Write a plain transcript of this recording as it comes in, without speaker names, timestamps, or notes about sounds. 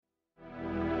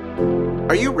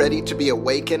Are you ready to be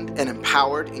awakened and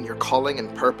empowered in your calling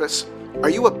and purpose? Are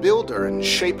you a builder and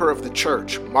shaper of the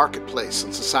church, marketplace,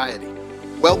 and society?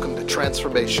 Welcome to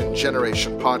Transformation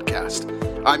Generation Podcast.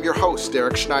 I'm your host,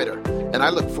 Derek Schneider, and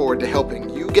I look forward to helping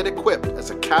you get equipped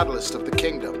as a catalyst of the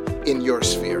kingdom in your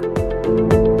sphere.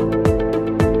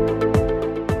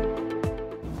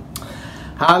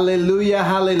 Hallelujah,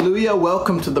 hallelujah.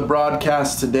 Welcome to the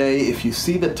broadcast today. If you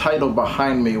see the title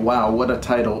behind me, wow, what a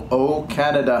title. Oh,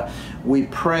 Canada, we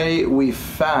pray, we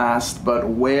fast, but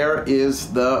where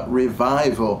is the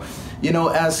revival? You know,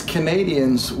 as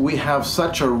Canadians, we have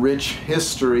such a rich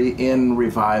history in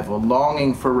revival,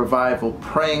 longing for revival,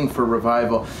 praying for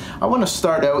revival. I want to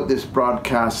start out this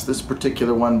broadcast, this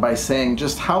particular one, by saying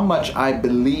just how much I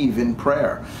believe in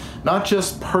prayer. Not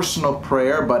just personal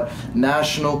prayer, but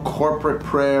national corporate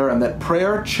prayer, and that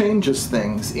prayer changes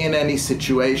things in any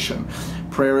situation.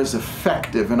 Prayer is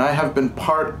effective, and I have been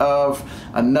part of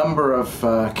a number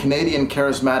of Canadian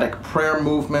charismatic prayer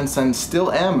movements and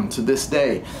still am to this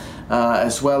day.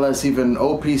 As well as even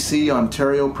OPC,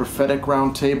 Ontario Prophetic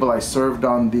Roundtable. I served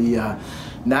on the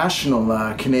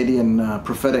National Canadian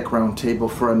Prophetic Roundtable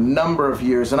for a number of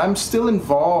years, and I'm still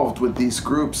involved with these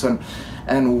groups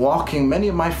and walking many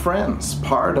of my friends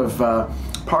part of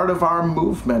our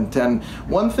movement. And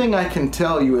one thing I can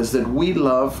tell you is that we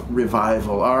love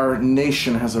revival. Our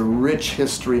nation has a rich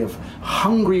history of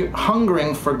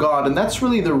hungering for God, and that's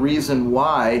really the reason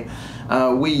why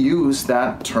we use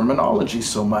that terminology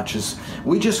so much. Is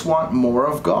we just want more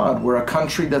of God. We're a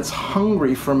country that's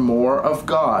hungry for more of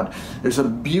God. There's a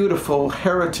beautiful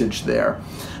heritage there.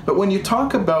 But when you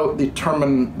talk about the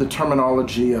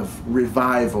terminology of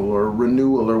revival or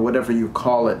renewal or whatever you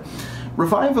call it,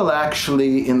 revival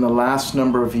actually in the last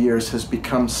number of years has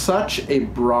become such a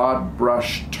broad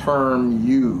brush term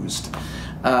used.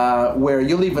 Where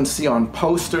you'll even see on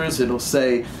posters, it'll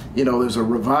say, you know, there's a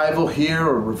revival here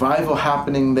or revival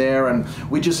happening there, and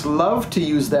we just love to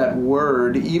use that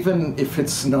word, even if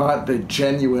it's not a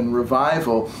genuine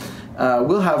revival.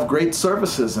 We'll have great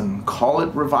services and call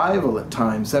it revival at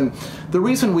times, and the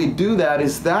reason we do that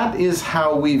is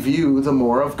how we view the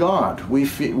more of God. We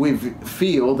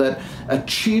feel that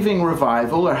achieving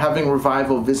revival or having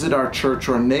revival visit our church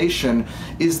or nation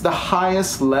is the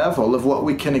highest level of what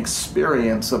we can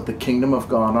experience of the kingdom of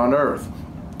God on earth.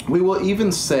 We will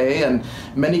even say, and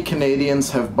many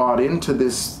Canadians have bought into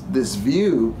this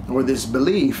view or this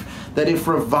belief, that if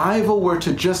revival were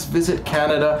to just visit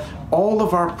Canada, all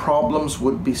of our problems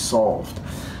would be solved.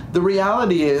 The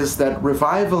reality is that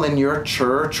revival in your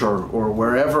church or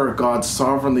wherever God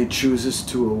sovereignly chooses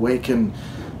to awaken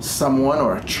someone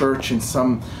or a church in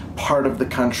some part of the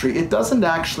country, it doesn't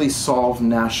actually solve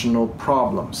national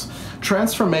problems.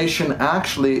 Transformation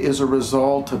actually is a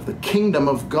result of the kingdom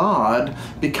of God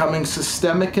becoming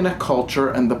systemic in a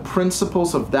culture and the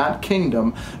principles of that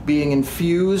kingdom being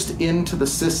infused into the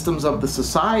systems of the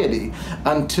society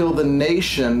until the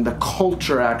nation, the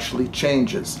culture actually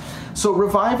changes. So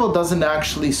revival doesn't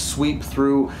actually sweep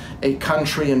through a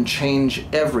country and change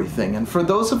everything. And for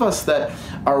those of us that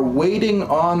are waiting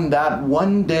on that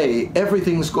one day,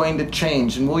 everything's going to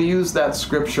change. And we'll use that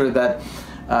scripture that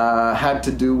had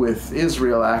to do with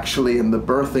Israel, actually, and the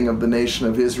birthing of the nation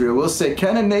of Israel. We'll say,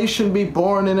 can a nation be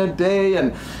born in a day?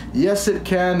 And yes, it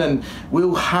can. And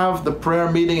we'll have the prayer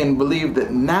meeting and believe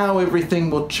that now everything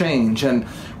will change. And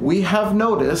we have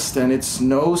noticed, and it's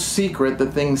no secret,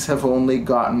 that things have only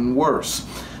gotten worse.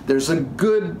 There's a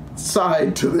good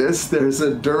side to this. There's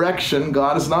a direction.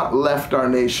 God has not left our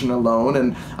nation alone.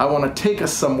 And I want to take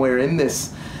us somewhere in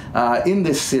this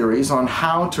series on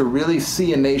how to really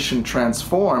see a nation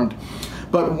transformed.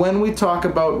 But when we talk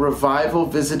about revival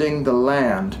visiting the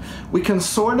land, we can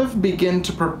sort of begin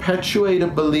to perpetuate a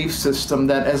belief system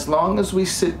that as long as we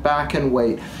sit back and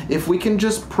wait, if we can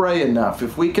just pray enough,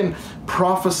 if we can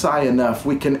prophesy enough,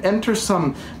 we can enter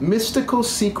some mystical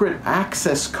secret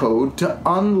access code to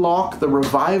unlock the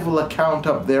revival account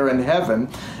up there in heaven,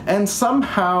 and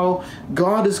somehow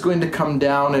God is going to come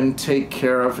down and take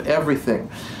care of everything.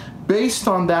 Based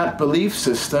on that belief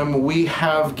system, we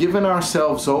have given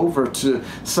ourselves over to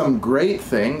some great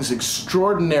things,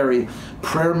 extraordinary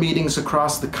prayer meetings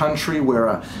across the country where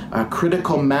a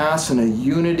critical mass and a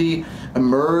unity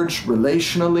emerged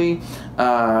relationally.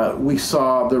 We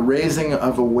saw the raising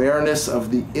of awareness of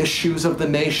the issues of the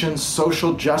nation,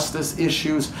 social justice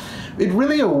issues. It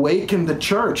really awakened the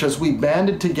church as we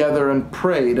banded together and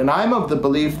prayed. And I'm of the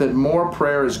belief that more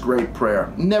prayer is great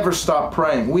prayer. Never stop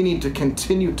praying. We need to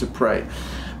continue to pray.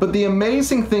 But the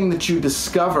amazing thing that you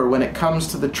discover when it comes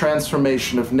to the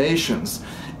transformation of nations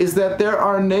is that there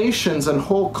are nations and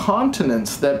whole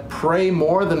continents that pray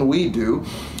more than we do,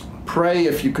 pray,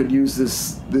 if you could use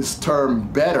this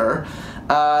term, better,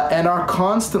 and are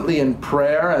constantly in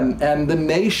prayer, and the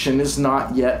nation is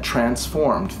not yet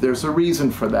transformed. There's a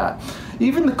reason for that.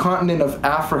 Even the continent of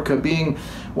Africa being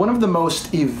one of the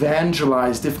most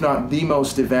evangelized, if not the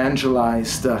most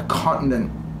evangelized continent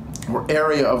or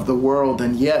area of the world,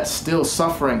 and yet still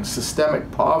suffering systemic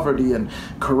poverty and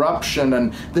corruption,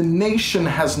 and the nation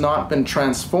has not been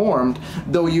transformed,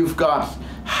 though you've got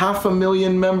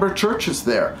 500,000 member churches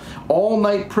there,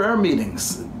 all-night prayer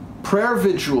meetings, prayer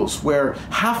vigils where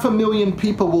 500,000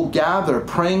 people will gather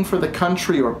praying for the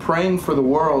country or praying for the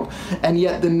world, and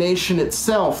yet the nation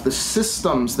itself, the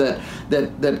systems that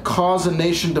cause a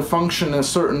nation to function in a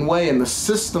certain way, and the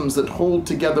systems that hold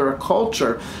together a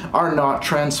culture are not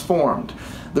transformed.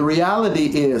 The reality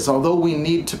is, although we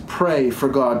need to pray for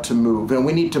God to move, and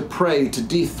we need to pray to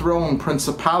dethrone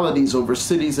principalities over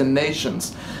cities and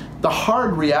nations, the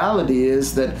hard reality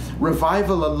is that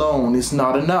revival alone is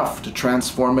not enough to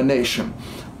transform a nation.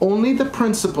 Only the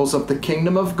principles of the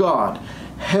kingdom of God,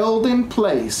 held in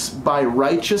place by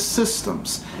righteous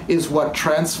systems, is what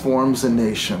transforms a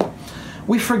nation.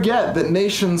 We forget that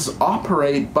nations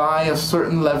operate by a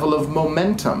certain level of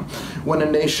momentum. When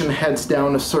a nation heads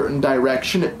down a certain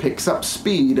direction, it picks up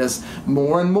speed as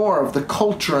more and more of the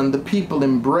culture and the people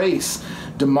embrace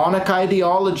demonic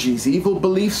ideologies, evil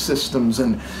belief systems,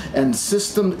 and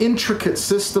intricate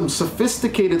systems,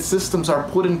 sophisticated systems are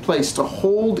put in place to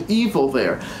hold evil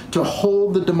there, to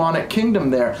hold the demonic kingdom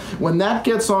there. When that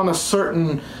gets on a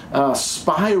certain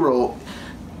spiral,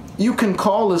 you can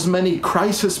call as many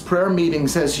crisis prayer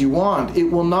meetings as you want. It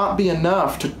will not be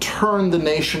enough to turn the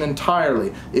nation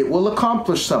entirely. It will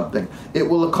accomplish something. It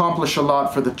will accomplish a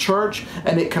lot for the church,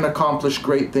 and it can accomplish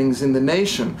great things in the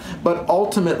nation. But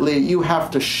ultimately, you have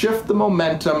to shift the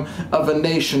momentum of a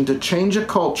nation to change a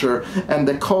culture, and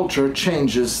the culture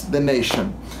changes the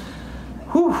nation.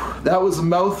 Whew, that was a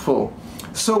mouthful.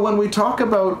 So when we talk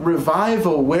about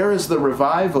revival, where is the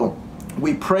revival?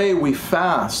 We pray, we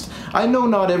fast. I know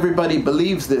not everybody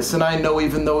believes this, and I know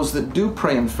even those that do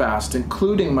pray and fast,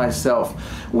 including myself.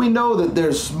 We know that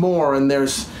there's more, and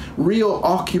there's real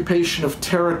occupation of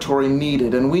territory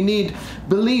needed, and we need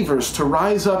believers to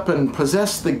rise up and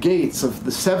possess the gates of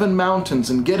the 7 mountains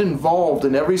and get involved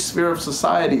in every sphere of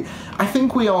society. I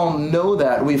think we all know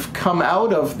that. We've come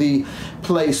out of the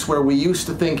place where we used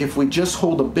to think if we just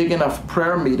hold a big enough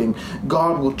prayer meeting,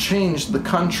 God will change the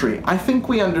country. I think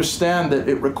we understand that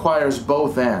it requires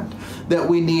both and, that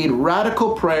we need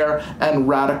radical prayer and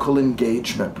radical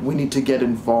engagement. We need to get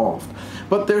involved.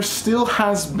 But there still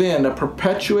has been a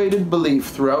perpetuated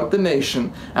belief throughout the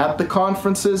nation, at the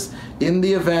conferences, in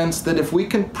the events, that if we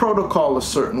can protocol a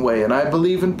certain way, and I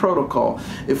believe in protocol,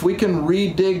 if we can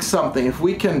redig something, if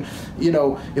we can,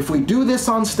 if we do this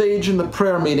on stage in the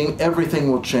prayer meeting,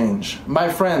 everything will change. My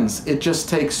friends, it just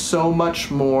takes so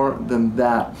much more than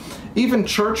that. Even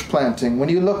church planting, when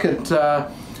you look at,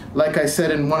 like I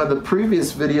said in one of the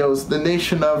previous videos, the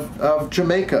nation of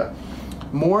Jamaica,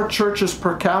 more churches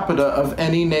per capita of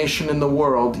any nation in the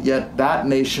world, yet that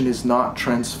nation is not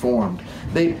transformed.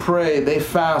 They pray, they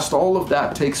fast, all of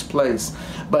that takes place.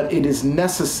 But it is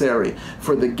necessary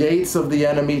for the gates of the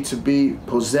enemy to be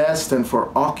possessed and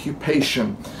for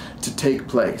occupation to take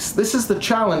place. This is the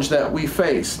challenge that we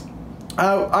face.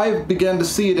 I began to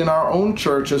see it in our own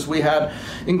church as we had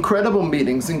incredible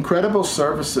meetings, incredible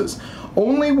services.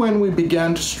 Only when we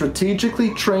began to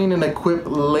strategically train and equip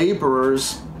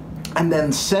laborers and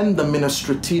then send them in a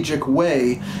strategic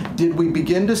way, did we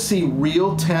begin to see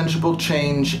real tangible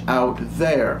change out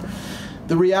there.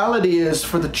 The reality is,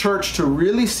 for the church to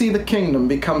really see the kingdom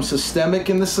become systemic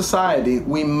in the society,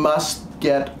 we must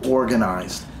get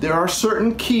organized. There are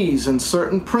certain keys and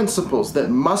certain principles that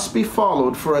must be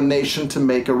followed for a nation to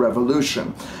make a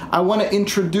revolution. I want to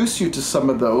introduce you to some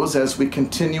of those as we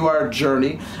continue our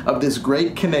journey of this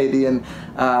great Canadian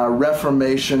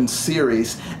Reformation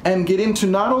series, and get into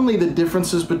not only the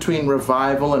differences between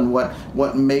revival and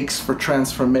what makes for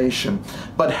transformation,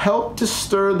 but help to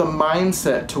stir the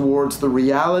mindset towards the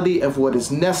reality of what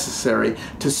is necessary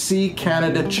to see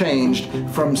Canada changed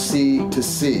from sea to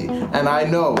sea. And I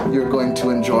know you're going to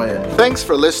enjoy it. Thanks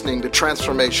for listening to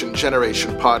Transformation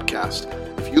Generation Podcast.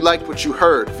 If you liked what you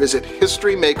heard, visit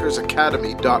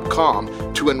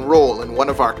HistoryMakersAcademy.com to enroll in one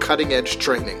of our cutting-edge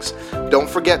trainings. Don't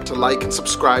forget to like and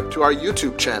subscribe to our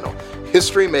YouTube channel,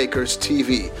 History Makers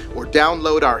TV, or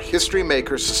download our History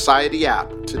Makers Society app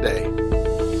today.